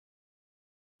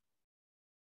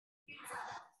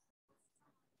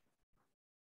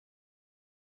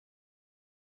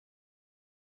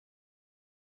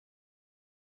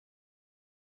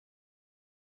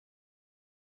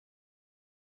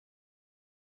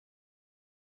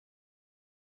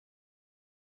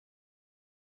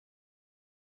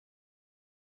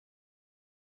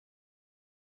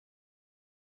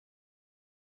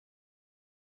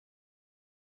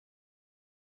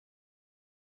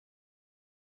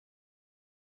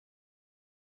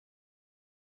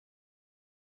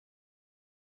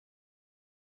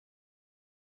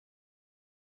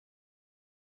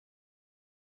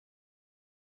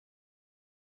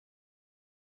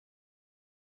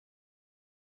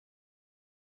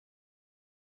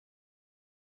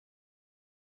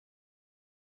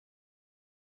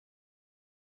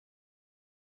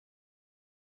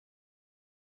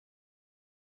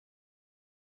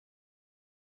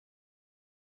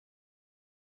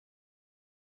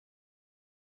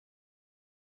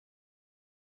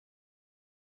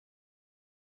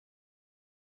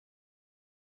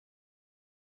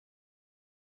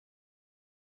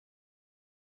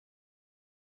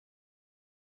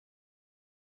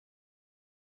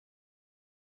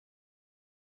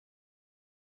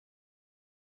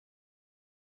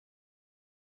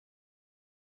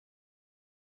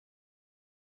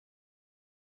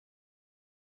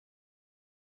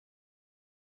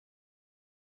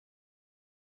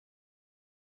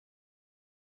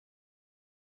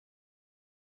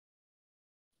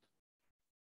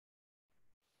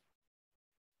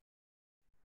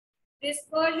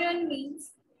Dispersion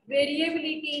means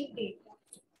variability in data.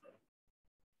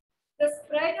 The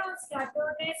spread or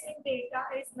scatteredness in data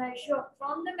is measured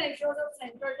from the measures of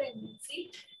central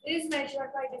tendency is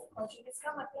measured by dispersion.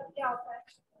 इसका मतलब क्या होता है?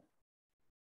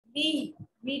 Mean,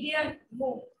 median,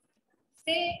 mode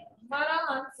से हमारा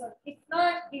answer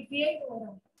कितना deviate हो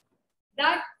रहा है?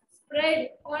 That spread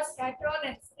or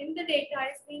scatterness in the data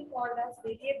is being called as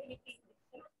variability.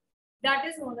 That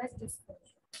is known as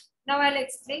dispersion. Now I'll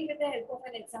explain with the help of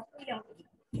an example.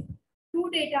 Two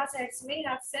data sets may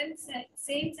have same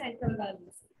central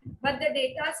values, but the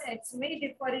data sets may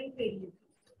differ in variability.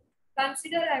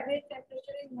 Consider average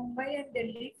temperature in Mumbai and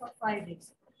Delhi for 5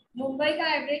 days. Mumbai का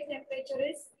average temperature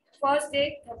is first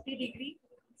day 30 degree,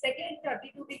 second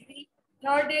 32 degree,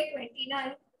 third day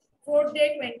 29, fourth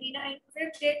day 29,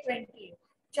 fifth day 28.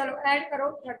 चलो add करो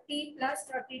 30 plus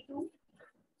 32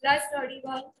 plus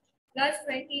 31 plus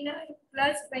 29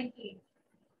 plus 28.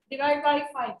 Divide by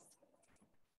 5.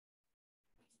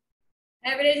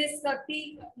 Average is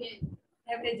 30.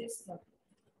 Average is 30.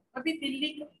 अभी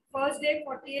Delhi first day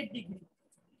 48 degree.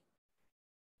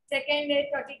 Second day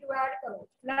 32 add करो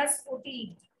plus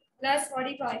 14 plus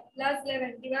 45 plus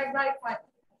 11 divide by 5.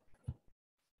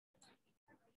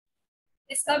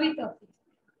 इसका भी 30.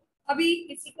 अभी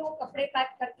किसी को कपड़े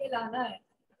पैक करके लाना है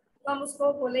तो हम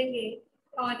उसको बोलेंगे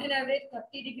on an average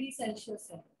 30 degree Celsius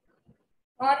है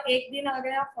और एक दिन आ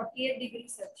गया 48 डिग्री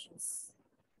सेल्सियस.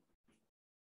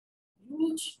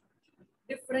 Huge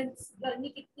difference. गर्मी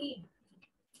कितनी है?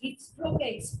 हीट स्ट्रोक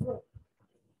है स्ट्रोक.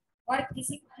 और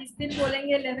किस दिन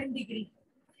बोलेंगे 11 डिग्री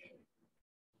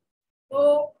तो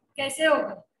कैसे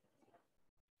होगा?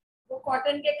 वो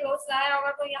कॉटन के क्लोथ्स लाया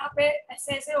होगा तो यहाँ पे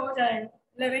ऐसे ऐसे हो जाएगा.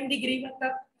 11 डिग्री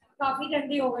मतलब काफी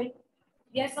ठंडी हो गई.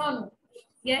 यस और no?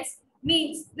 Yes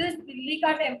means this Delhi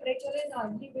का temperature is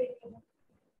hardly variable.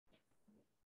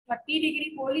 30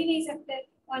 degree बोल ही नहीं सकते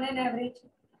ऑन एन एवरेज.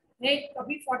 नहीं,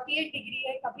 कभी 48 डिग्री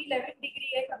है, कभी 11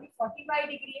 डिग्री है, कभी 45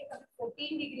 डिग्री है, कभी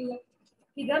 14 डिग्री है.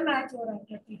 किधर मैच हो रहा है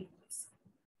 30 डिग्री?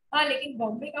 हाँ, लेकिन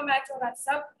बॉम्बे का मैच हो रहा है,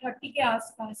 सब 30 के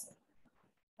आसपास है.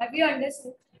 Have you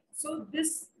understood? So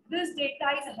this data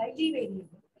is highly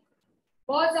variable.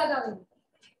 बहुत ज्यादा वेरिएबल.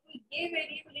 ये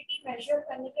वेरिएबिलिटी मेजर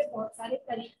करने के बहुत सारे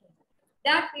तरीके हैं.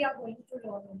 That we are going to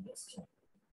learn in this chapter.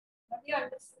 Have you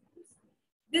understood this?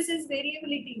 This is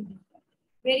variability in data.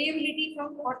 Variability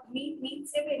from what mean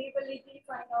से variability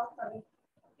find out करें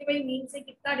कि भाई मीन से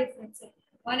कितना डिफरेंस है.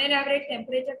 On an average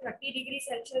temperature 30 degree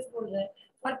Celsius बोल रहा है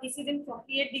और किसी दिन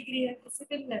 48 डिग्री है, किसी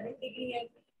दिन 11 डिग्री है,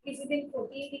 किसी दिन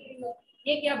 14 डिग्री है.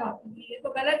 ये क्या बात हुई? ये तो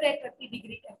गलत है. 30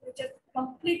 डिग्री टेम्परेचर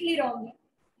कंप्लीटली रॉन्ग है.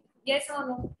 Yes or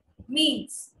no?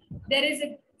 Means there is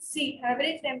a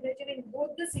average temperature in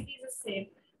both the cities is same.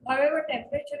 However,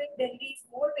 temperature in Delhi is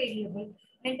more variable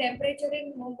and temperature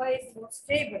in Mumbai is more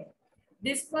stable.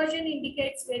 Dispersion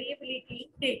indicates variability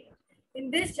in data. In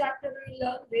this chapter, we will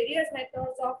learn various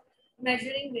methods of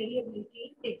measuring variability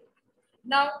in data.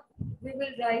 Now, we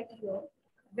will write here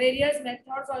various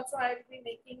methods. Also, I will be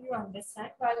making you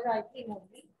understand while writing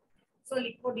only. So,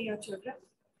 likho dear children.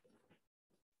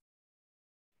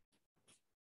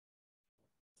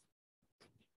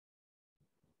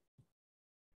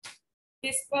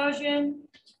 Dispersion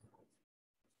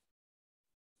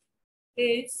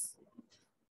is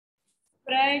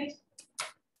spread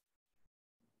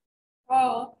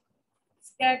or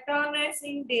scatterness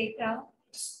in data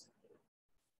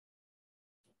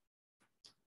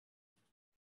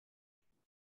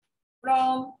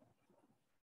from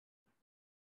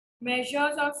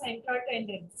measures of central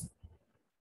tendency.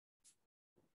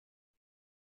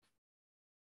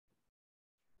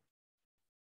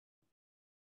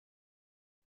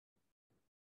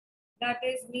 That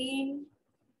is mean,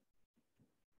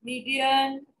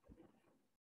 median,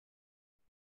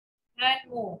 and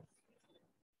mode.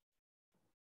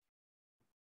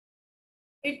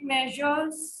 It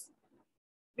measures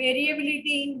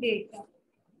variability in data.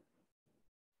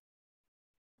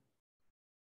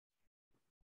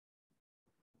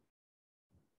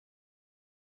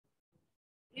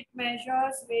 It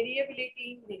measures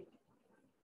variability in data.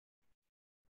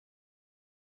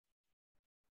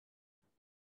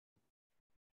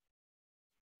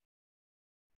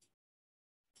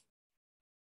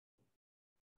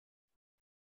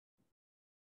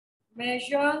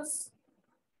 Measures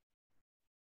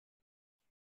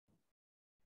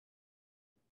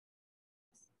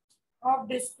of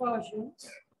dispersion.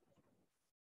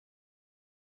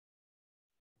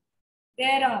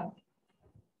 There are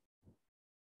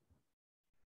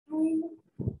two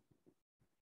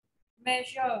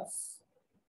measures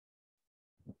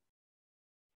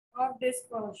of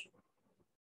dispersion.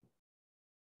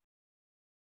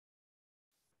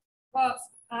 First,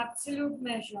 absolute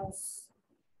measures.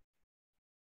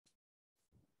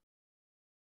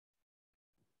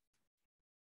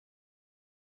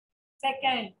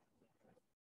 Second,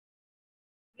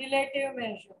 relative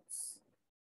measures.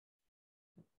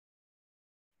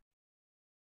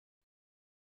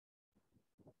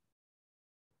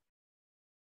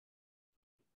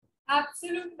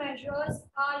 Absolute measures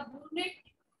are unit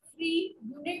free,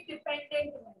 unit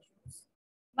dependent measures.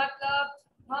 मतलब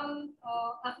हम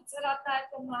answer आता है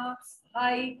तो marks,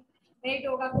 height, wait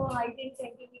होगा तो height in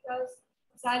centimetres,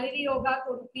 salary होगा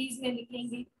तो rupees में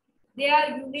लिखेंगे. They are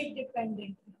unit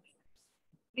dependent.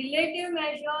 Relative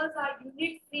measures are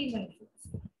unit free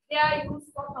measures. They are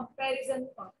used for comparison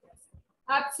purpose.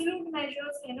 Absolute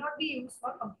measures cannot be used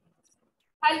for comparison.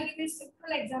 I'll give you a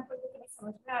simple example to make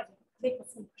समझ में आ जाए. देखो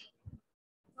simple.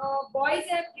 Boys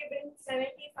have given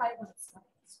 75 marks.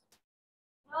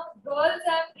 Now girls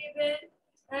have given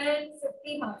and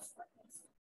 50 marks.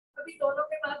 अभी दोनों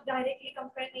के marks directly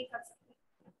compare नहीं कर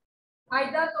सकते.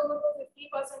 आइदर दोनों को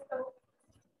 50% करो,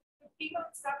 50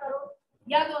 मार्क्स का करो,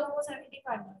 या दोनों को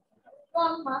 75 मार्क्स करो, तो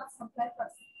हम मार्क्स कंपेयर कर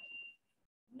सकते हैं.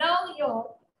 Now your,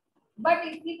 but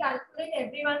if we calculate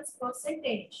everyone's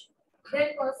percentage,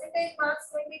 then percentage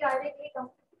marks will be directly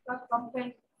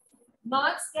compared.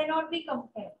 Marks cannot be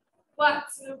compared for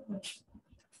absolute measure.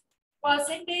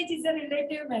 Percentage is a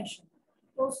relative measure.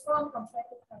 तो उसको हम compare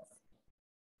कर सकते हैं.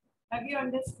 Have you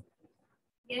understood?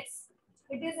 Yes,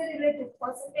 it is a relative.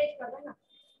 Percentage कर देना.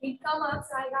 इनका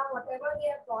marks आएगा whatever they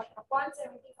have got upon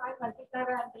 75 multiplied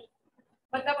by 100.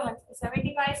 मतलब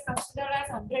 75 is considered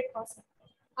as 100%.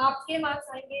 आपके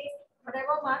मार्क्स आएंगे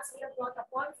whatever marks you have got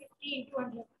upon 50 into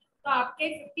 100. तो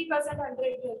आपके 50%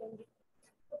 100 दे देंगे.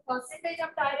 तो परसेंटेज आप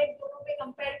डायरेक्ट दोनों पे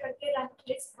कंपेयर करके रैंक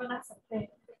लिस्ट बना सकते हैं,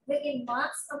 लेकिन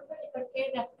मार्क्स कंपेयर करके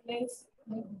रैंक लिस्ट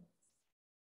नहीं.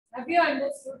 Have you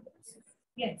understood this?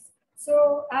 Yes.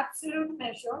 So absolute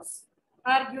measures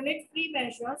are unit free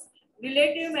measures.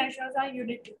 Relative measures are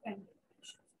unit dependent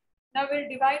measures. Now we'll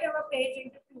divide our page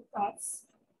into two parts.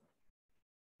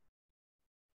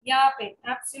 यहाँ पे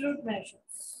absolute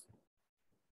measures.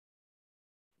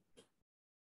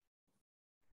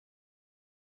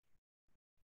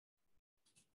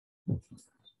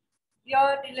 Your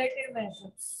relative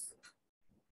measures.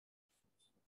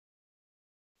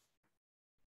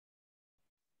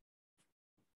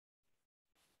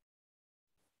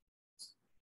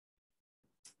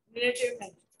 Relative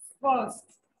measures.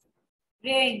 First,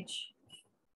 range.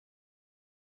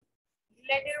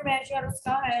 Relative measure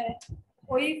उसका है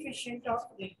coefficient of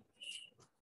range.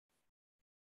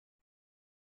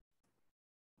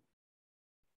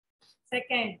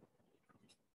 Second,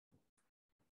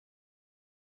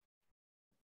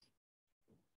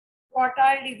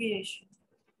 quartile deviation.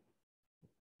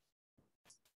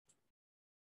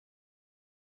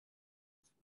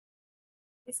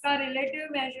 इसका relative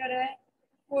major है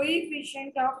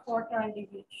coefficient of quartile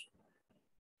deviation.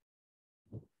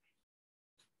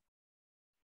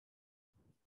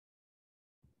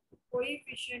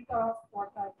 Coefficient of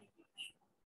quartile deviation.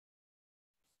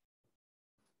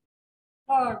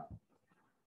 Third,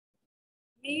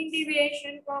 mean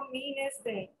deviation from mean is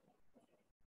there.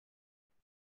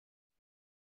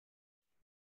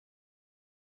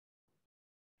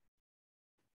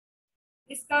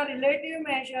 इसका relative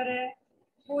major है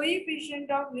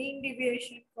coefficient of mean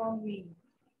deviation from mean.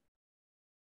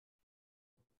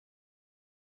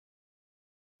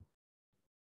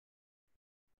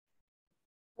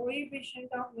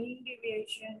 Coefficient of mean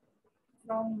deviation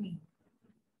from mean.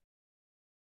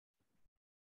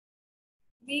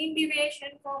 Mean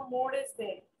deviation from mode is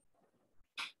there.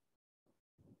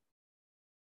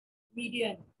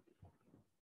 Median.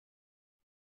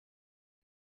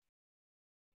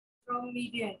 From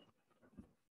median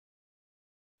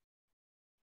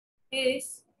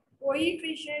is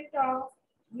coefficient of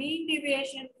mean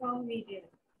deviation from median.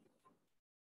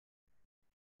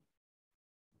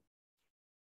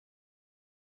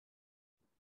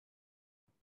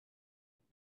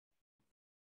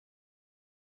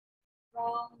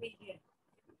 From median.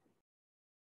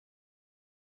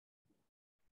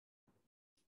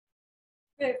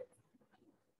 Fifth,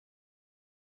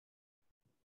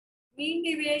 mean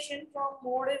deviation from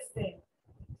mode is there.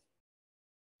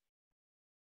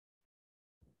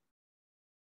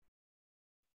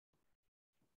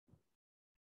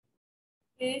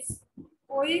 Is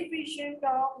coefficient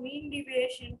of mean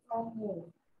deviation from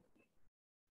mode.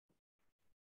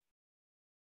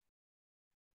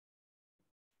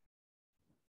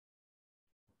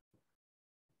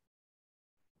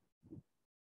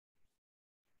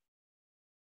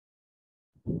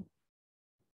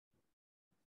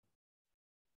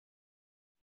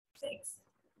 6.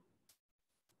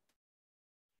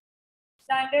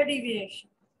 Standard deviation.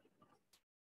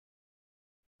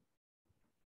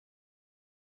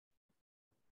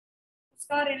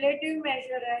 उसका relative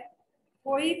major है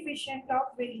coefficient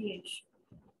of variation.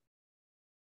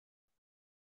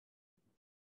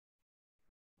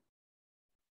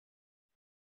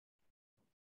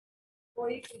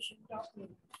 Coefficient of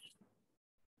variation.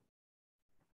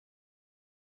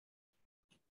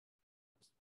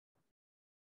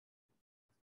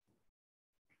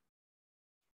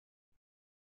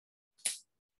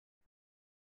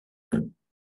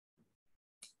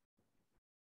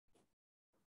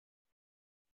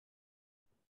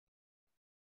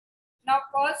 Now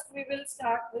first we will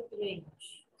start with range.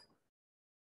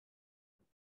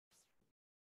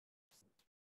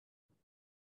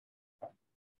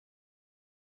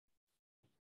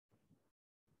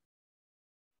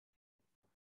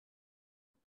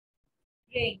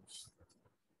 Range.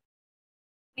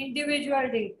 Individual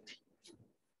data.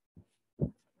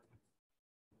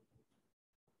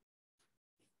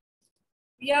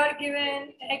 We are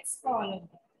given X column.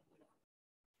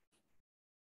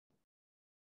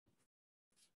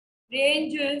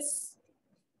 Ranges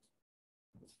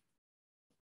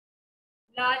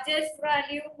largest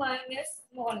value minus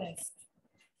smallest.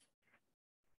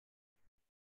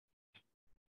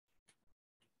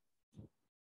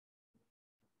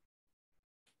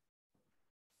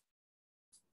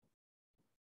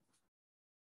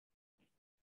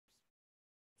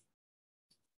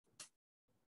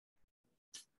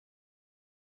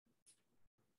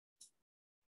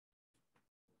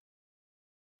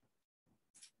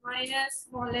 Minus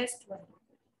smallest one.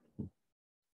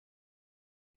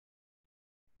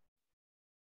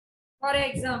 For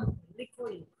example, लिखो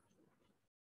ये.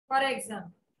 For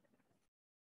example,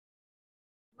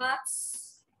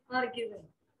 marks are given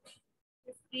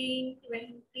 15,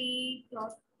 20,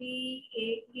 40,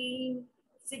 18,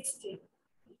 60.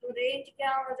 तो range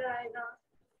क्या हो जाएगा?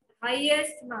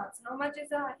 Highest marks. How much is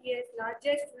the highest?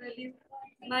 Largest value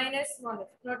minus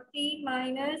smallest. 30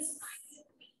 minus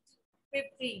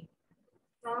 15.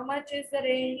 So how much is the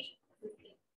range?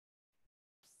 15.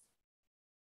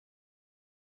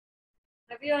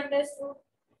 Have you understood?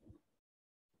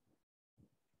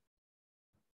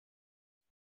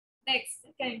 Next,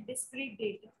 second, discrete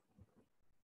data.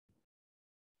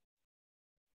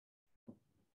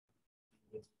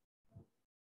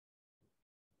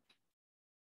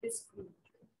 Discrete.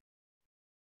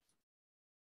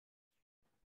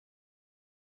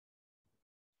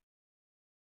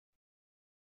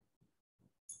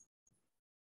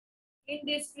 In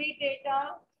discrete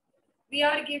data, we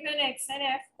are given X and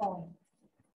F column.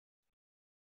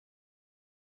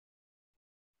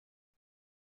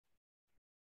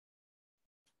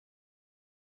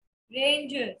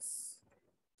 Ranges.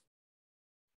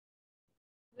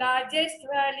 Largest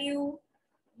value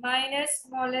minus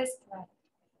smallest value.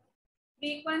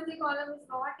 Frequency column is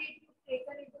not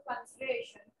taken into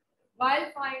consideration while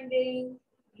finding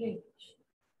range.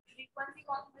 Frequency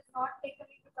column is not taken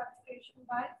into consideration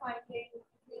while finding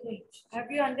range. Have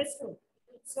you understood?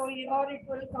 So here it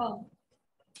will come.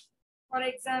 For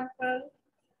example,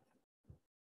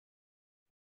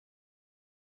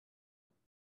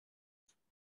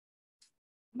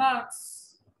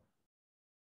 marks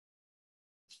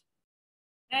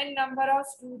and number of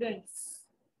students.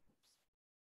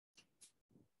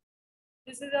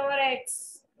 This is our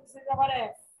X. This is our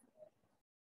F.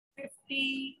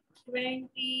 50,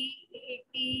 20,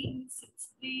 18,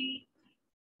 60,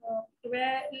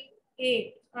 12,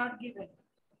 8 are given.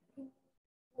 2,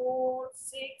 4,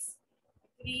 6,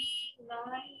 3,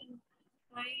 9,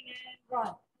 9 and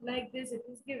 1. Like this it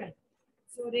is given.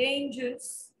 So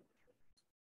ranges.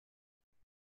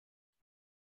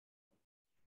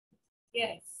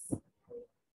 Yes.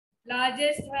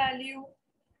 Largest value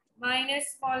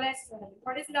minus smallest value.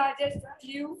 What is largest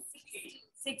value?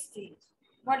 60.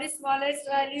 What is smallest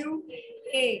value?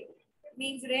 8.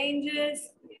 Means ranges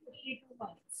 52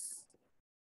 months.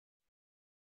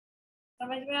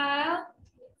 समझ में आया?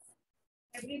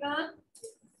 Everyone?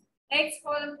 X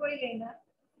column को ही लेना.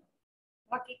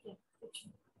 बाकी क्या? कुछ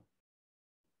नहीं.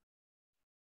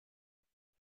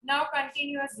 Now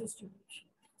continuous distribution.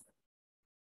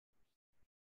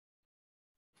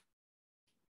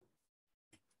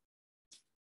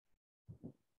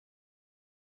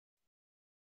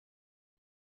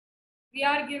 We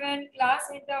are given class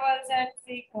intervals and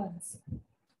frequency.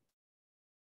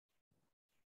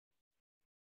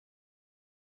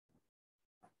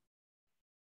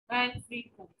 And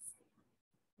frequency.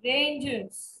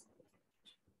 Ranges.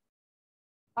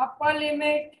 Upper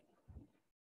limit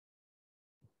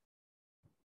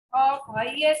of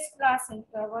highest class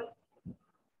interval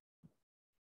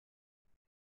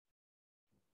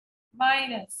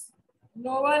minus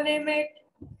lower limit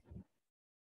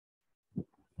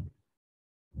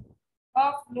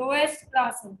of lowest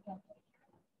class interval.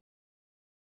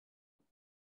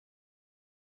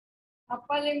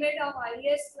 Upper limit of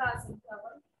highest class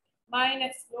interval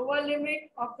minus lower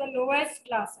limit of the lowest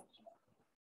class interval.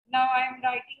 Now I am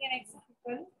writing an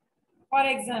example. For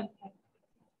example,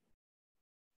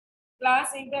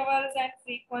 class intervals and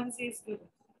frequencies given.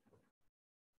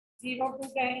 0 to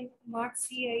 10 marks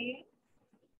here,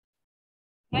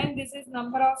 and this is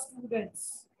number of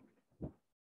students.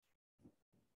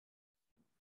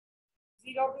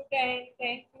 0 to 10,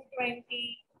 10 to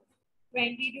 20,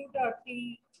 20 to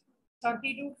 30,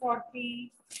 30 to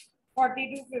 40,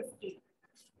 40 to 50.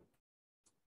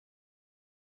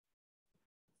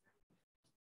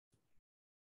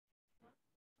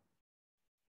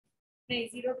 नहीं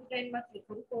 0 to 10 मत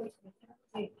लिखो, रुको इसमें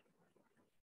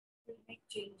make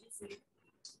changes तो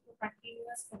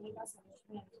continuous करेगा समझ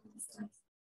में आएगा.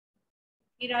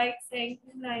 He writes 10 to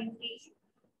 90,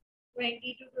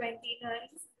 20 to 29,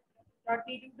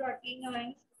 30 to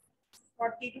 39,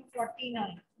 40 to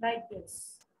 49, like this.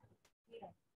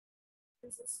 Yeah.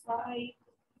 This is 5,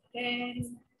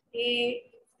 10, 8,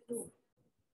 2.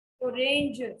 So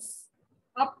ranges.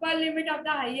 Upper limit of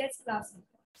the highest class.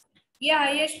 ये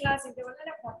highest class interval है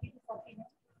ना 40 to 49.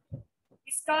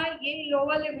 इसका ये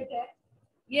lower limit है,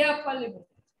 ये upper limit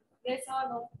है. Yes or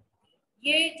no?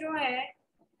 ये जो है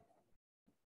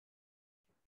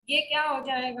ये क्या हो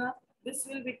जाएगा? This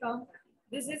will become,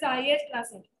 this is highest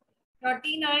class interval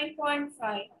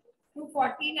 39.5 to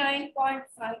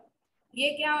 49.5. ये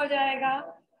क्या हो जाएगा?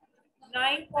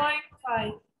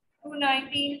 9.5 to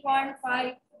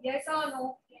 19.5. Yes or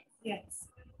no? Yes.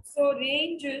 So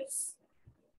range is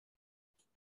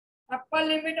upper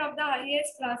limit of the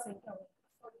highest class interval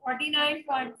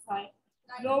 49.5,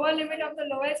 lower limit of the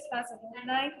lowest class interval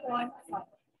 9.5,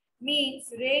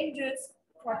 means range is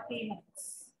 40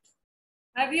 marks.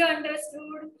 Have you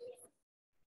understood?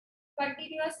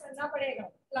 Continuous करना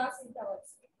पड़ेगा class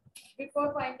intervals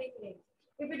before finding range.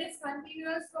 If it is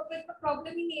continuous तो फिर तो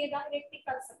problem ही नहीं है, directly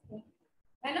कर सकते हैं,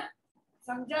 है ना?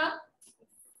 समझा?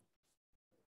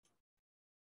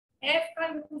 F का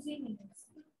यूज ही नहीं है,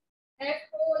 F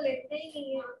को लेते ही नहीं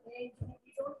है.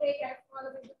 We don't take F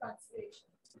column into consideration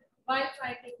while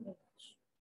finding range.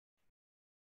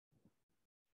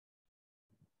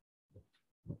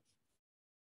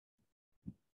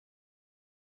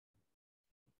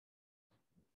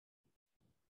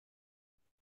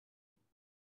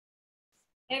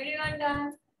 Everyone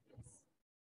done?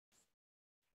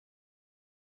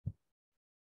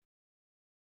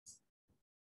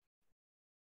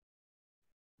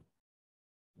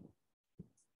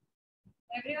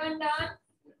 Everyone done?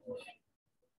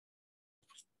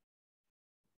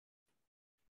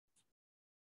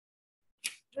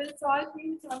 We'll solve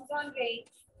few sums on range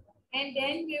and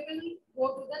then we will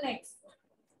go to the next one.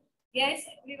 Yes,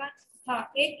 everyone?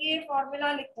 हाँ, एक ये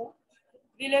formula लिखो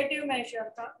relative major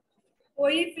का.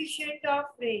 Coefficient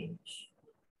of range,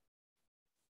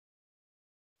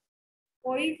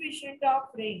 coefficient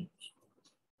of range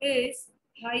is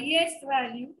highest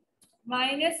value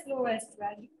minus lowest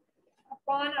value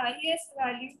upon highest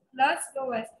value plus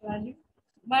lowest value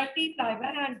multiplied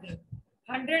by 100.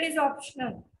 100 is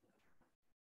optional.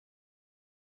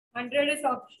 100 is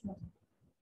optional.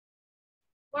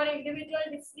 For individual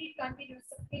discrete continuous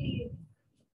सबके लिए.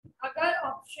 अगर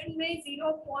option में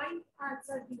 0 point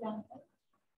answer दिया है,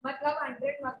 मतलब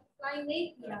 100 multiply नहीं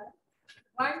किया,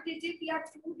 1 digit या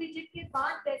 2 डिजिट के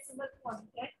बाद डेसिमल पॉइंट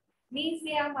है, means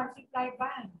they are multiplied by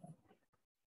 100.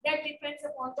 That depends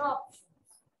upon the options.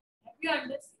 Have you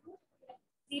understood?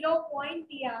 0 point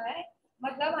दिया है,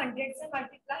 मतलब 100 से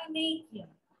मल्टीप्लाई नहीं किया.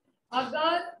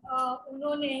 अगर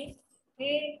उन्होंने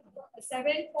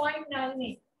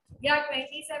 7.98 या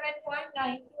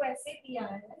 27.92 ऐसे दिया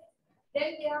है, then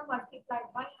they are multiplied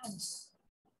by 100.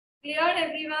 Clear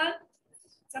everyone?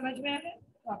 समझ में आया?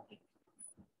 Okay.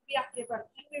 We आगे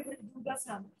बढ़ते हैं. We will do the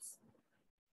sums.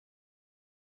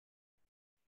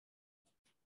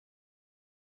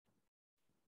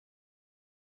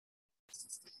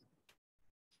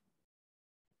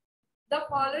 The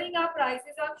following are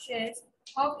prices of shares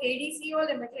of ADCO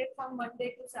Limited from Monday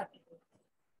to Saturday.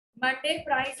 Monday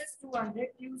price is 200,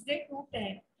 Tuesday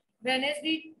 210,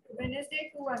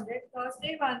 Wednesday 200,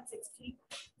 Thursday 160,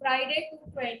 Friday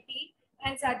 220,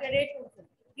 and Saturday 250.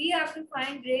 We have to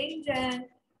find range and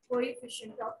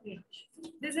coefficient of range.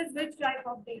 This is which type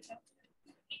of data?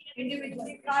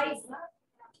 Individual price, ना?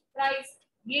 Price.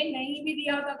 ये नहीं भी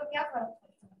दिया होता तो क्या फर्क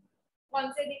पड़ता है?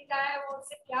 कौन से दिन का है वो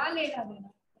उससे क्या लेना देना,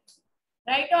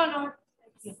 राइट और not?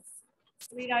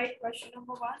 We write question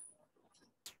number 1.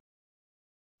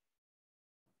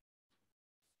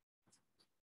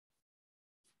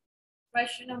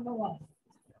 Question number 1.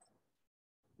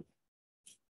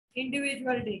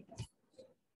 Individual data.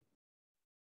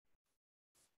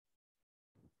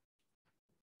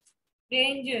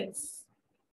 Ranges.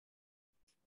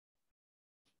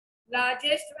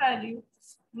 Largest value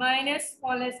minus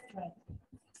smallest value.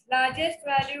 Largest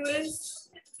value is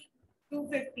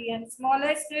 250 and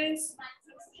smallest is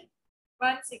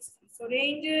 160. So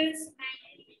range is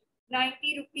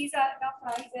 90 rupees are the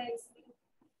price है इसमें.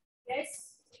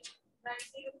 Yes,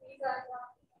 90 rupees are the.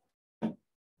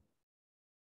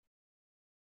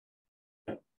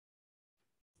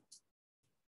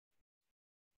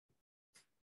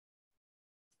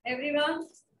 Everyone,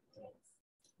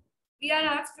 we are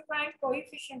asked to find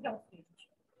coefficient of range.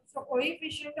 So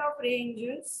coefficient of range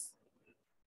is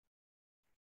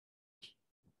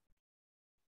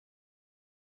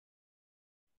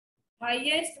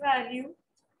highest value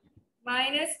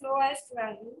minus lowest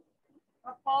value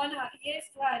upon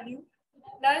highest value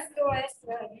plus lowest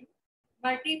value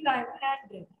multiplied by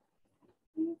 100.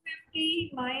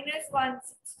 250 minus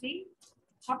 160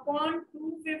 upon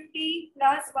 250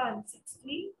 plus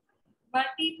 160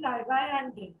 multiplied by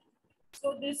 100.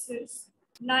 So this is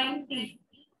 90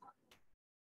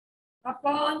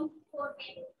 upon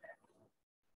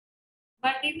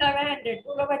multiplied by 100.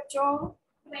 बोलो बच्चों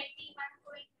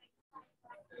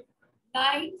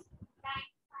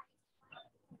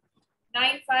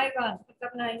 951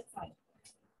 मतलब 95.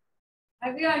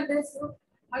 Have you understood?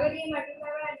 अगर ये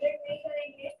multiply by 100 नहीं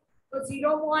करेंगे तो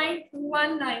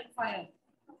 0.2195.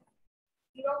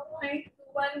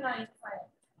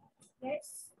 0.2195. Yes.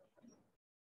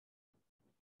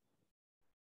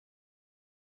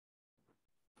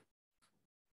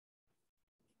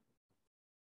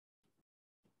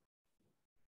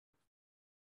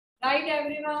 Right,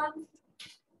 everyone?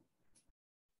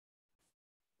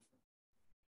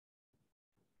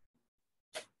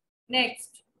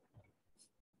 Next.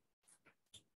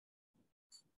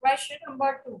 Question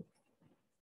number 2.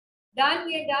 Done?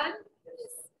 We are done?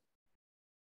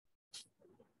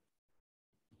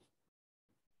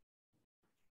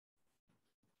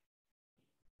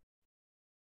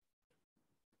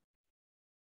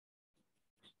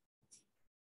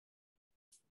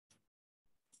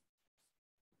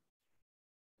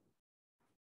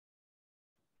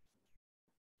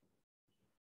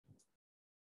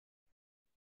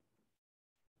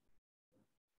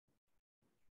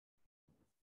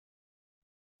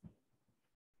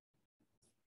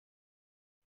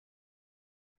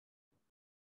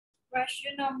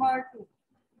 Question number 2.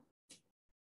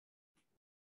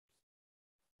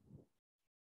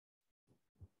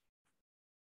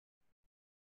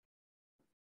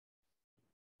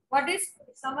 What is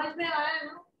समझ में आया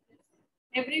ना?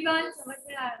 Everyone समझ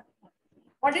में आया?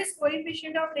 What is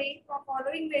coefficient of range for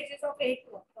following ranges of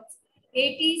 8 workers?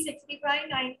 80, 65,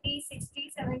 90,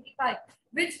 60, 75.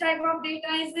 Which type of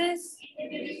data is this?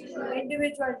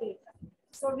 Individual data.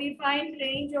 So we find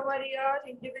range over here,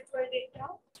 individual data.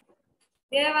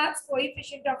 They have asked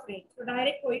coefficient of range. So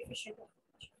direct coefficient of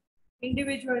range.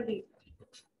 Individual data.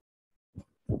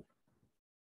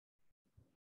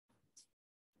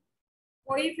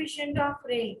 Coefficient of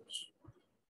range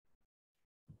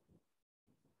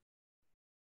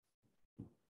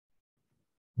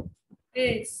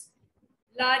is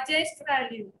largest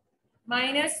value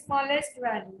minus smallest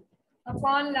value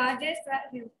upon largest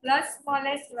value plus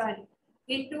smallest value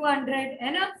into 100.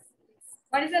 Enough?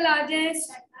 What is the largest?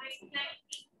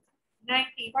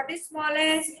 90. What is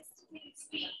smallest?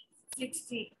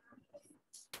 60.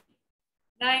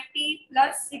 90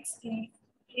 plus 60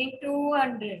 into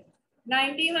 100.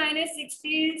 90 minus 60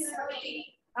 is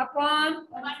upon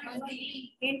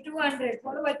into 100.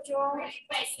 बोलो बच्चों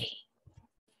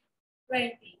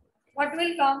 20. What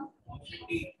will come?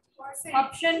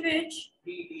 Option which?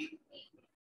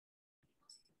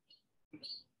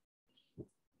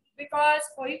 Because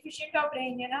coefficient of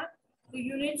range है ना, तो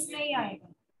units नहीं आएगा.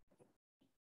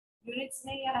 Units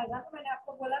नहीं आएगा तो मैंने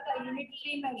आपको बोला था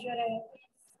unitary measure है.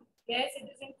 Yes, it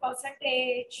is in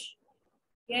percentage.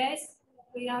 Yes,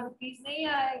 तो यहाँ rupees नहीं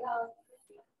आएगा.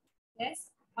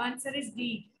 Yes, answer is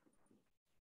D.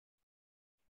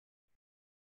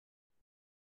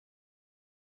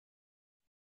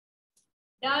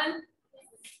 Done.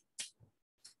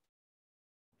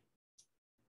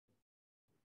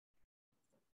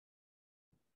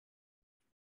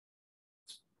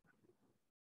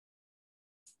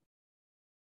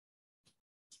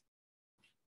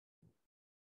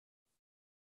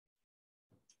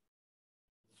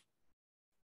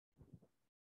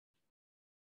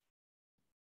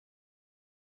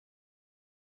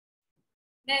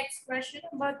 Next question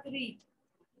number 3.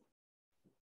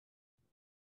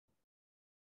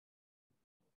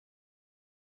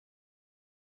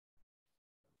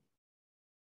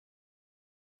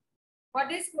 What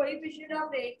is coefficient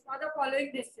of range for the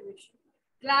following distribution?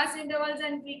 Class intervals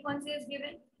and frequency is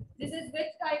given. This is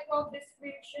which type of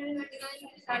distribution?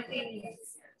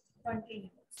 Continuous.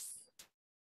 Continuous.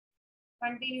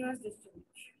 Continuous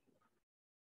distribution.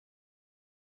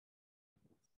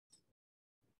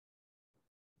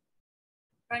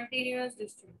 Continuous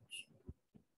distribution.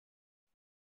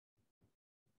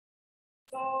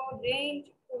 So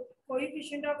range,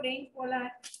 coefficient of range बोला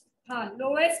है. हाँ,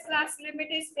 lowest class limit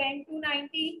is 10 to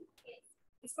 19.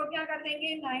 इसको क्या कर देंगे?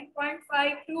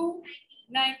 9.5 to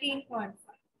 19.5.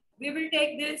 We will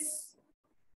take this.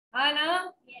 हाँ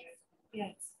ना?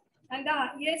 Yes. And the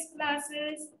highest class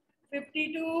is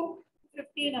 50 to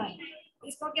 59.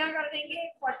 इसको क्या कर देंगे?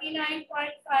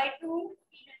 49.5 to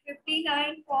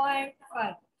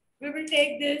 59.5. We will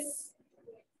take this.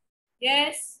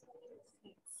 Yes.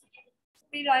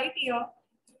 We write here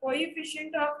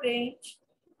coefficient of range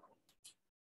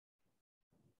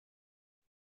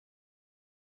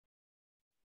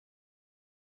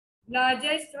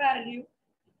largest value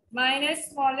minus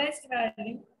smallest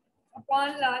value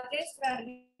upon largest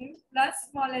value plus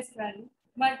smallest value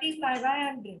multiply by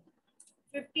 100.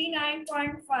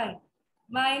 59.5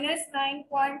 minus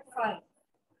 9.5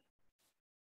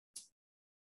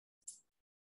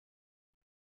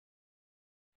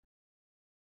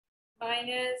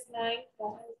 minus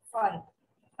 9.5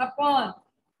 upon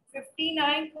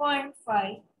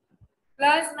 59.5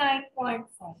 plus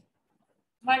 9.5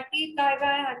 multiply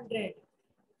by 100.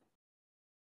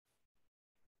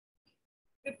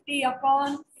 50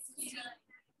 upon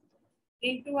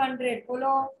into 100.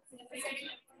 Follow.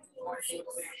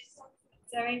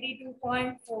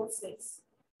 72.46.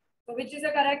 So which is the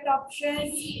correct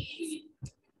option?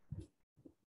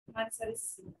 Answer is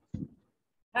C.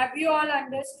 Have you all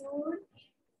understood?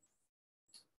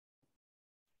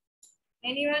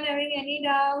 Anyone having any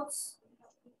doubts?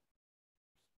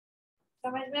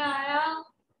 समझ में आया?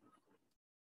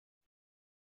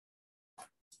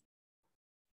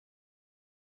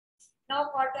 Now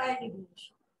quartile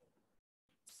division.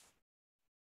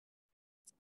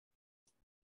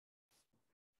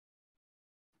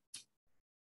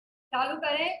 चालू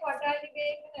करें quartile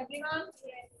division everyone?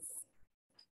 Yes.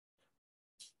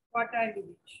 Quartile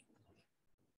division.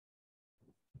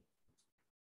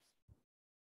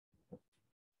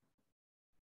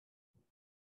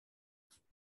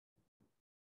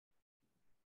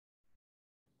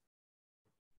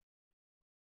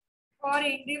 For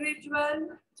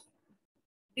individual,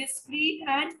 discrete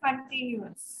and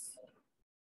continuous.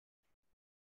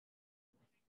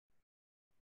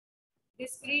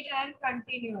 Discrete and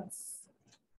continuous.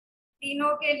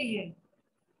 तीनों के लिए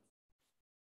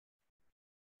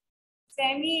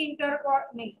semi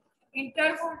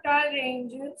interquartile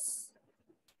ranges.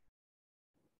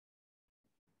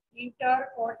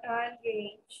 Interquartile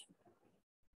range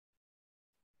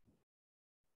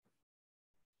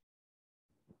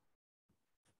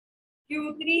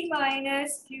Q3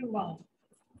 minus Q1.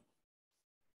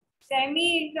 Semi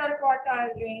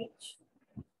interquartile range.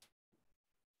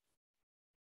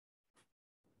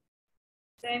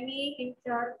 Semi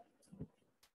interquartile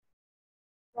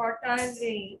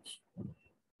range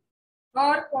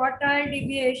or quartile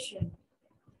deviation.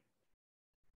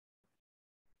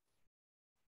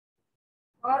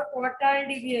 Or quartile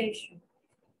deviation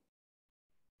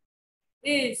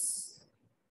is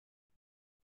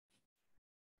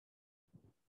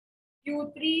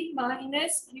Q3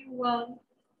 minus Q1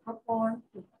 upon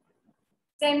 2.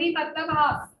 Semi मतलब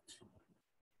half.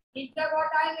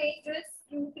 Interquartile range is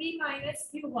Q3 minus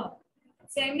Q1.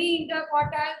 Semi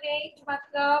interquartile range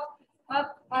मतलब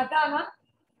अब आधा ना,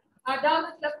 आधा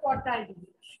मतलब quartile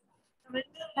deviation. समझ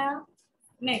में आया?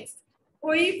 Next,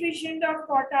 coefficient of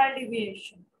quartile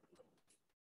deviation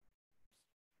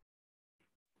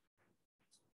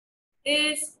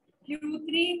is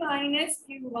Q3 minus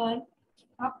Q1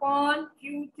 upon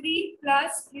Q3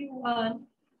 plus Q1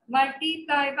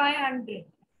 multiply by 100.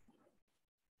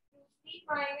 Q3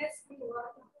 minus Q1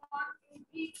 upon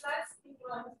Q3 plus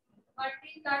Q1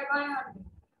 multiply by 100.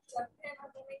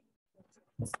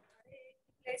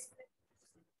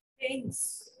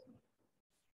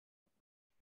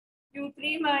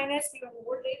 Q3 minus Q1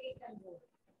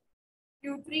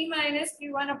 Q3 minus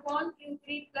Q1 upon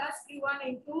Q3 plus Q1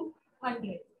 into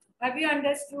 100. Have you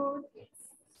understood?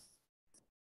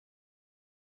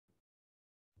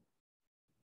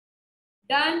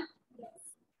 Done? Yes.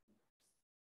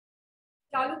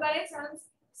 चालू करें sir.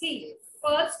 See,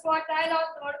 first quartile or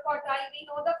third quartile, we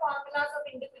know the formulas of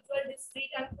individual,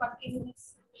 discrete and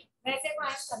continuous. वैसे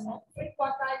find करना है, फिर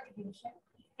quartile division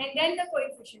and then the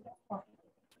coefficient of quartile.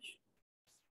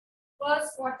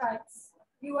 First quartiles,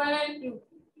 Q1 and Q2,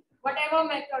 whatever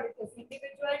method it is,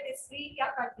 individual, discrete या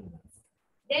continuous.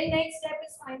 Then next step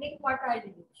is finding quartile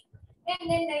division, and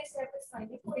then next step is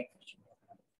finding coefficient.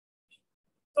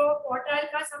 तो quartile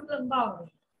का सम लंबा हो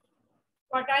गया,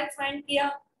 quartile find किया,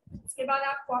 उसके बाद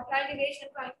आप quartile division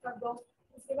find कर दो,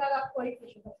 उसके बाद आप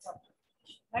coefficient of quartile.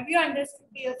 Have you understood,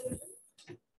 dear children?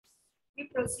 We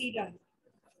proceed on.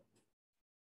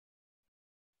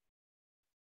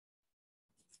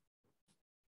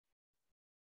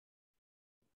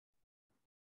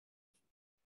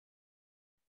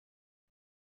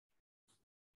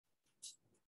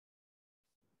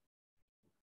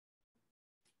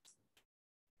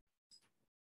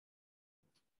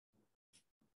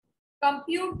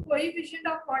 Compute coefficient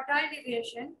of quartile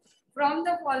deviation from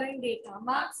the following data.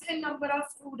 Marks and number of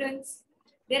students.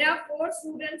 There are 4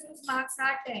 students whose marks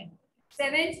are 10,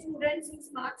 7 students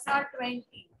whose marks are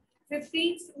 20,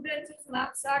 15 students whose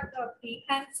marks are 30,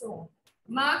 and so on.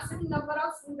 Marks and number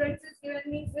of students is given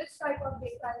me. Which type of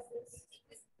data is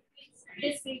this?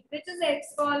 Discrete. Which is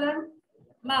X column?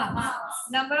 Marks.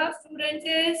 Number of students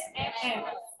is F.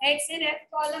 X in F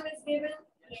column is given.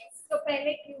 So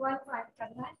पहले Q1 find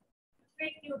करना है, फिर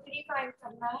Q3 find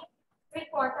करना है, फिर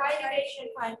quartile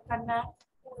division find करना है,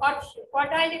 और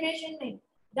quartile division नहीं,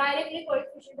 directly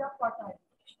coefficient of quartile.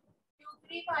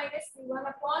 Q3 minus Q1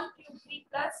 upon Q3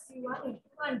 plus Q1 into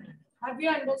 100. Have you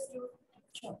understood?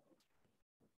 Sure.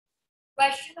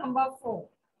 Question number 4.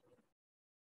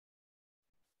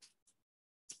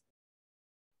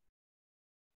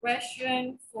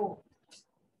 Question 4.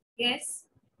 Yes,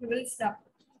 we will start.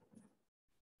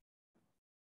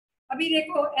 अभी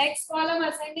देखो X कॉलम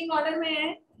असेंडिंग ऑर्डर में है,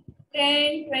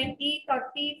 10, 20,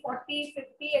 30, 40,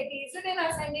 50, 80. Is it in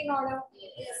ascending order?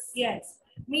 Yes.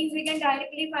 Means we can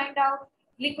directly find out.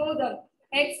 लिखो the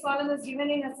X column is given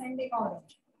in ascending order.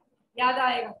 याद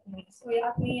आएगा तुम्हें? इसको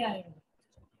याद नहीं आएगा.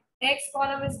 X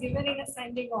column is given in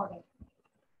ascending order.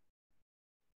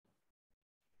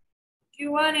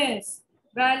 Q1 is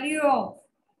value of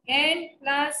n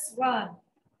plus 1.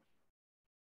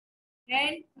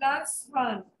 N plus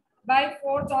 1 by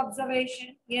 4th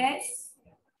observation. Yes.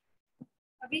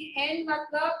 अभी n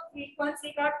मतलब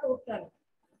frequency का total.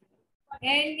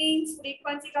 n means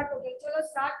frequency का total. चलो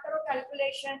start करो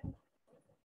calculation.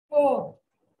 4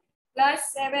 plus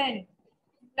 7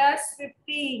 plus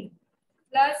 15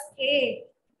 plus 8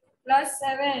 plus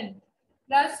 7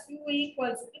 plus 2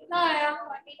 equals कितना आया?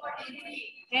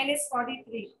 n is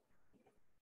 43.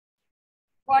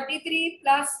 43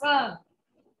 plus 1.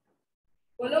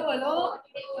 बोलो बोलो.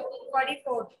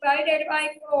 44 divided by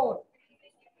 4.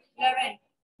 11.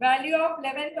 Value of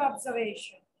 11th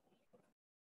observation.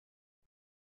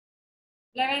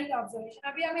 11th observation.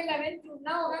 अभी हमें 11th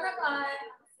ढूंढना होगा ना, कहाँ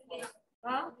है?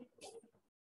 हाँ?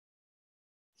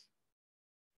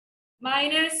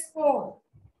 -4.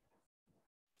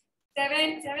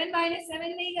 7 minus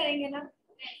 7 नहीं करेंगे ना?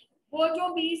 वो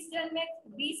जो 20 जन में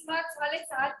 20 मार्क्स वाले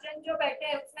 7 जन जो बैठे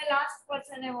हैं उसमें लास्ट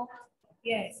पर्सन है वो.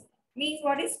 Yes. Means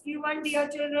what is Q1, dear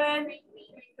children?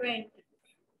 20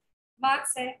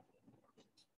 marks है.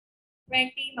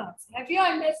 20 marks. Have you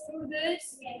understood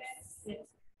this? Yes. Yes.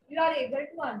 You are able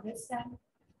to understand.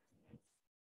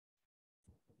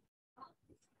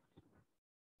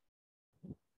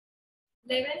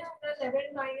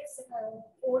 Eleven minus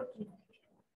 4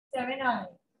 7 are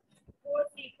 4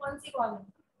 frequency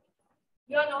column.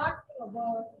 You are not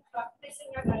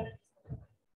practicing a balance.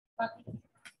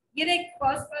 ये देख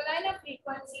first वाला है ना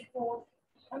frequency 4.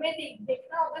 हमें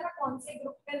देखना होगा ना कौन से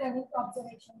ग्रुप पे 11th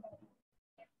ऑब्जर्वेशन करना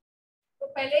है. तो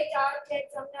पहले 4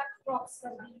 चेक्स हमने क्रॉस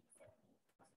कर दी,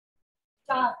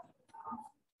 4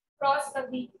 क्रॉस कर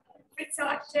दी, फिर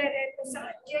 7 चेयर है तो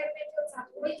 7 चेयर में जो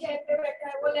 7वें चेयर पे बैठा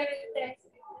है वो 11th है.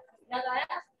 याद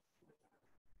आया?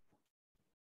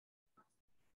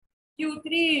 Q3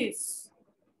 is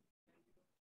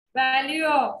value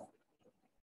of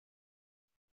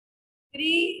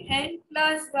 3n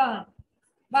plus 1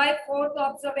 by 4th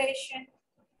observation.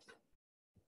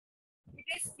 It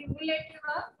is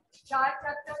cumulative. 4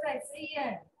 chapters ऐसे ही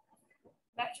है.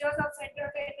 Measures of central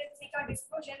tendency का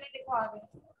dispersion में देखो आगे.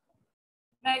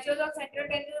 Measures of central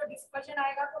tendency और dispersion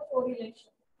आएगा तो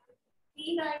correlation.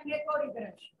 3 आएंगे तो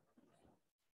regression.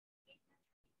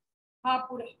 हाँ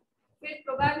पूरे. फिर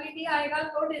probability आएगा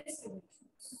तो distribution.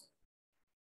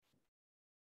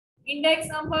 इंडेक्स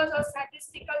नंबर्स और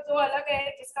स्टैटिस्टिकल जो अलग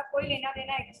है जिसका कोई लेना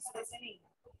देना एक दूसरे से नहीं.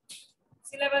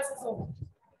 Syllabus is over.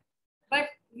 But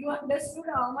You understood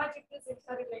how much it is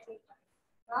interrelated?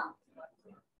 Huh?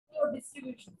 So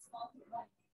distributions.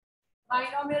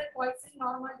 Binomial Poisson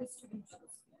normal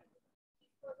distributions.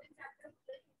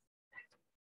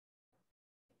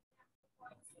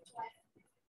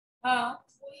 हाँ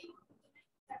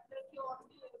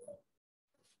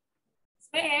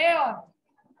इसमें है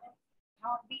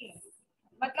और भी है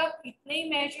मतलब इतने ही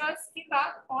मेजर्स की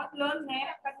बात और लर्न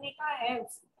नया करने का है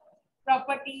उसमें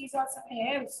प्रॉपर्टीज और सब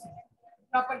है उसमें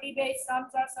प्रॉपर्टी बेस्ड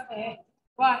सम्स और सब है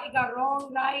वो आएगा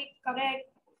रॉन्ग राइट करेक्ट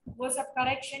वो सब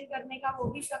करेक्शन करने का वो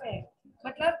भी सब है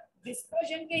मतलब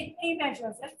डिस्पर्शन के इतने ही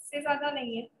मेजर्स है इससे ज्यादा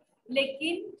नहीं है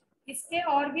लेकिन इसके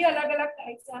और भी अलग अलग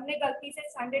टाइप्स है हमने गलती से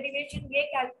स्टैंडर्ड डिविएशन ये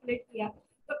कैलकुलेट किया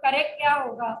तो करेक्ट क्या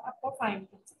होगा आपको फाइंड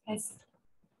करना ऐसे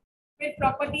फिर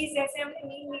प्रॉपर्टीज जैसे हमने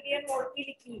मीन मीडियन मोड की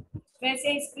लिखी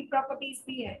वैसे इसकी प्रॉपर्टीज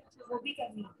भी है तो वो भी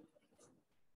करनी है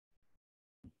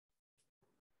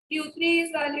Q3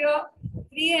 is value of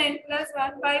 3n plus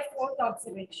 1 by 4th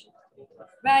observation.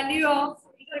 Value of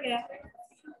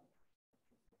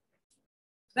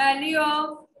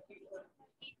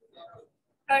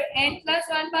n plus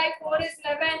 1 by 4 is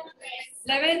 11.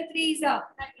 11 3s are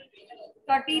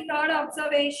 33rd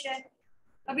observation.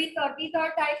 अभी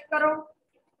 33rd टाइप करो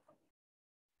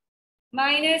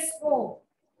 -4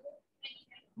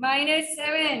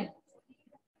 -7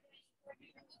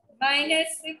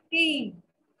 -15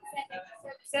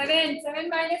 7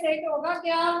 minus 8 होगा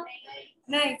क्या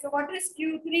नहीं so what is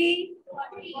Q3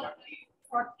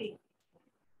 40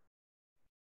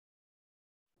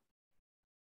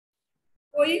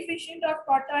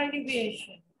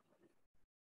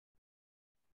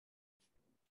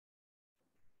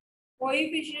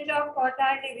 coefficient of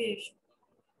quartile deviation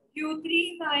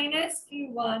Q3 minus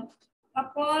Q1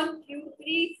 upon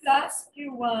Q3 plus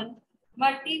Q1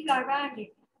 multiply by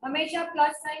 100 हमेशा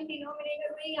plus sign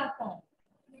denominator में ही आता है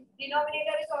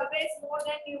denominator is always more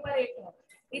than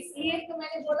numerator इसलिए तो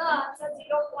मैंने बोला आंसर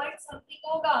 0 पॉइंट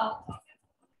समथिंग होगा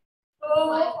तो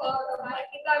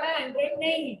मल्टीप्लाई बाय 100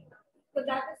 नहीं so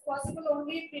that is possible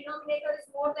only if denominator is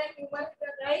more than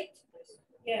numerator right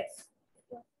yes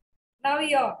now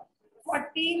here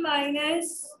 40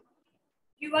 minus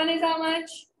Q1 is how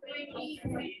much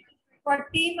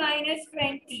 40 minus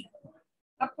 20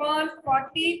 upon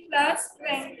 40 plus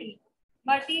 20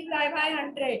 multiply by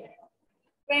 100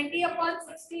 20 upon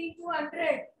 60 into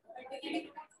 100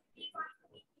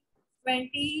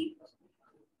 20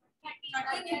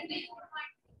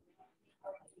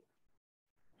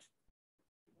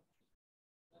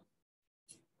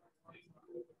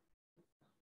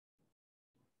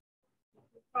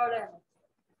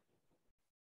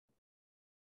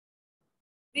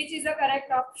 which is the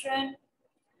correct option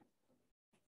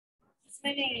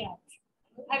इसमें नहीं है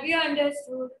have you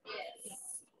understood yes.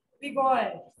 We go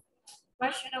ahead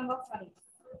question number 5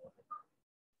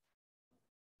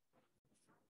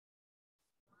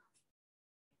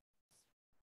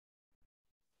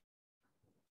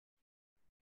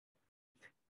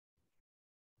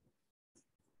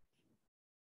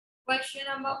 question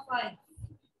number 5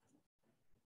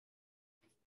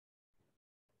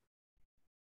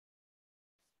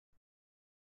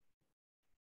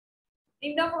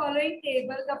 in the following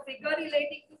table the figure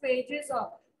relating to wages of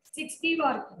 60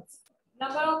 workers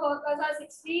number of workers are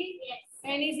 60 yes.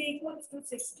 n is equal to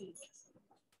 60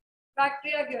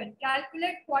 factory are given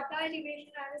calculate quartile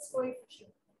deviation and its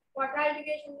coefficient quartile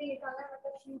deviation भी निकालना है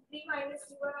मतलब Q3 minus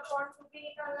Q1 upon 2 भी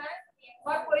निकालना है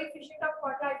और coefficient of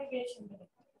quartile deviation भी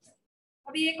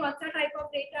अभी ये कौन सा टाइप ऑफ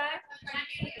डेटा है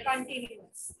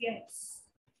continuous yes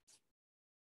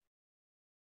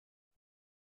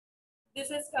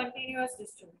this is continuous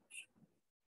distribution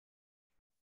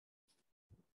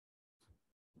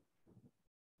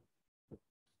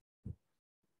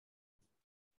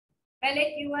पहले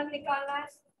Q1 निकालना है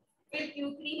फिर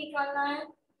Q3 निकालना है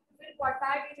फिर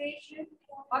क्वार्टाइल डिविएशन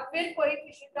और फिर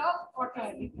coefficient of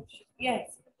quartile deviation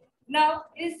yes now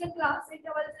is the class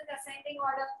intervals in ascending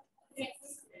order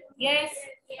yes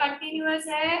continuous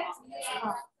है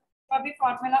हाँ अभी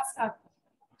formula start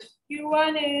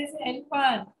Q1 is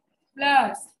N1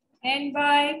 plus N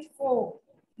by 4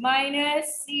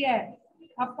 minus CF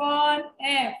upon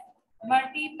F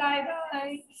multiplied by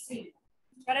C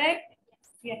correct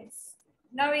yes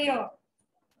now here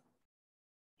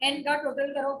N का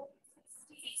total करो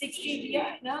 60 दिया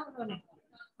है ना उन्होंने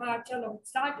हाँ चलो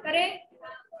स्टार्ट करें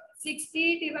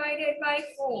 60 divided by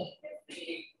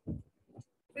 4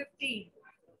 50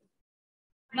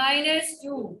 minus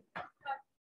 2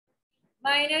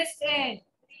 minus 10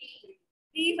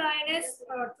 3 minus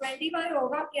 25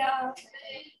 होगा क्या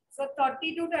so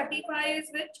 30 to 35 is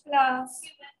which class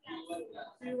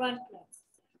Q1 class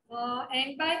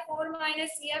n/4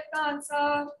 minus CF का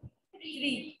आंसर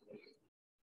 3,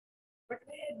 but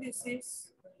this is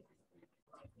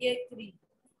ये 3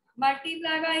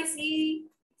 multiply by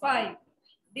C5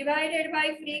 divided by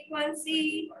frequency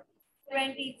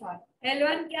 25.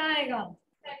 L1 क्या आएगा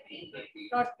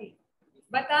 30.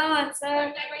 बताओ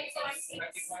आंसर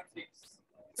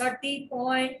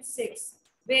 30.6.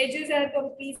 वेजेस है तो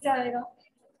रुपीज आएगा,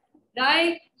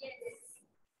 right.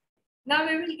 Now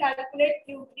we will calculate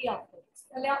Q3 आपको.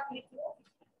 पहले आप लिख लो,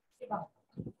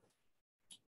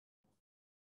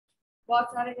 बहुत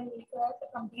सारे जन लिख रहे हैं तो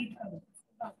कंप्लीट करो.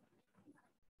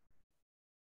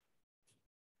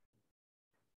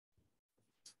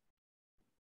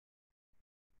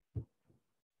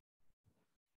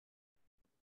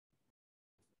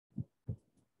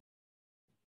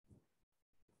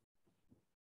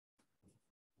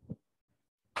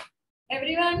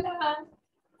 Everyone done?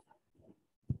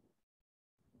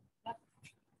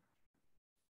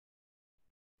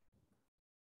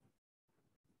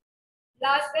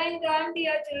 Last time done,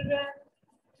 dear children.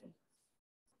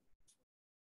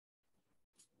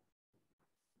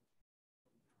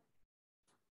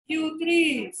 Q3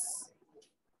 is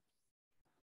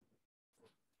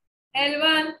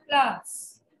L1 plus.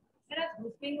 मेरा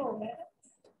ग्रुपिंग हो गया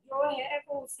जो है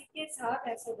वो उसी के साथ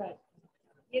ऐसे बैठ.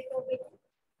 ये तो देखो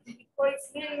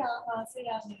इसलिए यहाँ से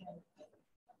याद नहीं है.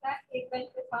 एक बेंच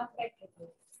पे 5 बैठे थे.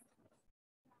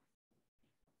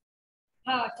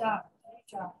 हाँ 4.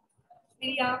 फिर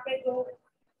यहाँ पे 2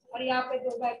 और यहाँ पे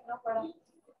 2 बैठना पड़ा.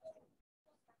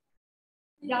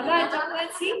 ज्यादा अच्छा.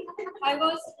 सी I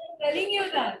was telling you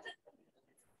that.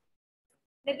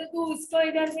 नहीं तो तू उसको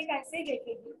इधर से कैसे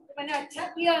देखेगी. तो मैंने अच्छा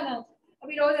किया ना,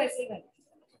 अभी रोज ऐसे कर.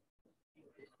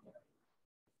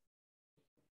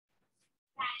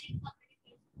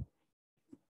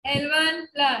 L1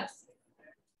 plus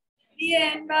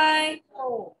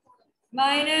Dn/4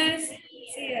 minus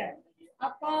Cf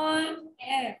upon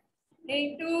F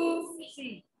into C.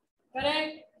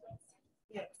 Correct?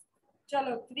 Yes.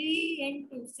 चलो 3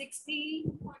 into 60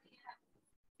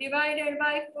 divided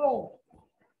by 4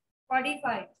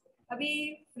 45. अभी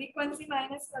फ्रीक्वेंसी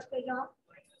माइनस करते जाओ.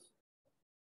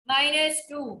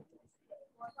 -2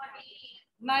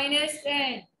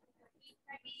 -10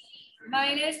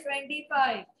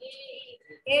 -25.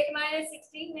 8 -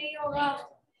 16 नहीं होगा.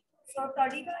 So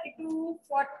 30/2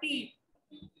 40.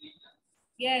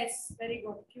 Yes, very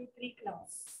good. Q3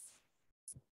 class.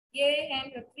 ये n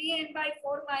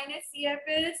 3n/4 minus CF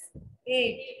is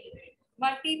 8.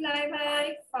 Multiply by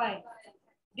 5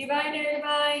 divided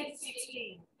by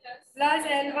 16 plus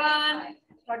L1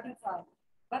 45.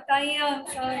 बताइए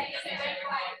answer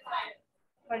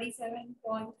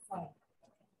 37.5.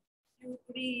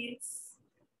 Q3 is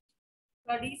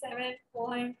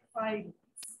 37.5.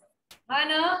 है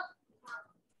ना?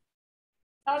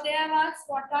 Now they have asked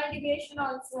quartile deviation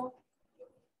also.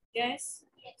 Yes.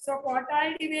 So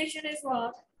quartile deviation is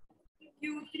what?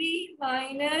 Q3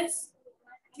 minus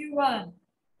Q1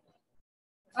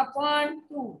 upon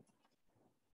 2.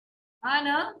 है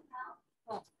ना?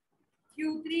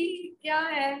 Q3 क्या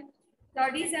है?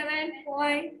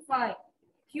 37.5.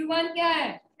 Q1 क्या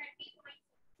है?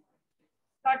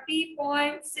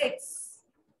 30.6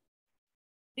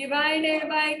 divided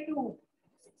by 2.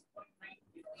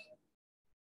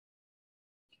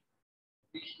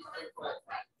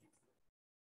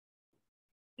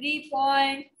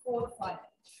 3.45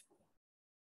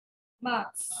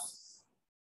 marks.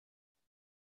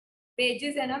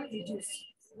 Pages है ना, pages.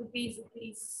 Rupees.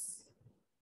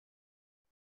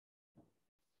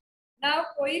 Now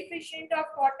coefficient of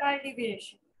quartile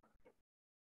deviation.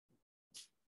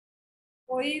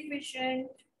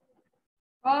 Coefficient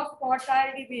of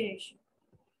quartile deviation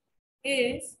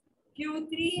is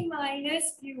Q3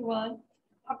 minus Q1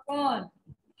 upon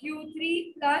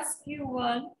Q3 plus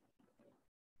Q1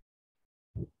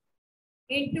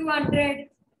 into 100.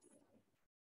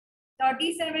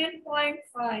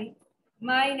 37.5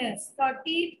 minus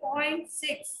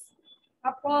 30.6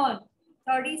 upon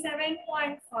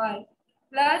 37.5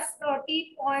 plus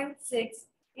 30.6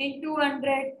 into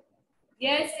 100.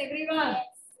 Yes, everyone.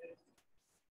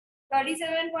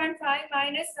 37.5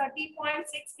 minus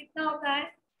 30.6 कितना होता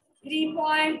है?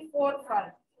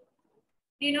 3.45.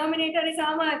 Denominator is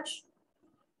how much?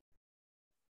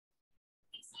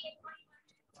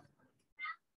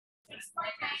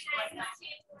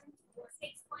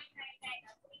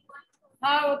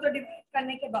 हाँ वो तो divide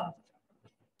करने के बाद.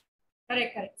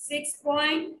 Correct 6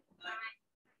 point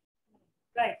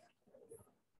right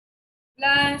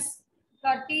plus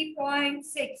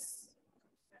 30.6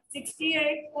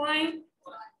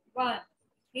 68.1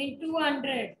 into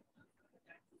 100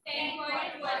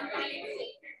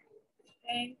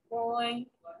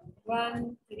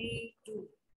 10.132.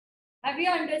 Have you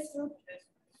understood?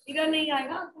 इधर नहीं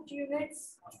आएगा कुछ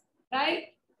units, right?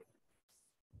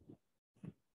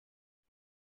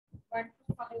 1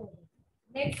 to 5.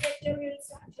 Next lecture we will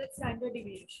start with standard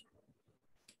deviation.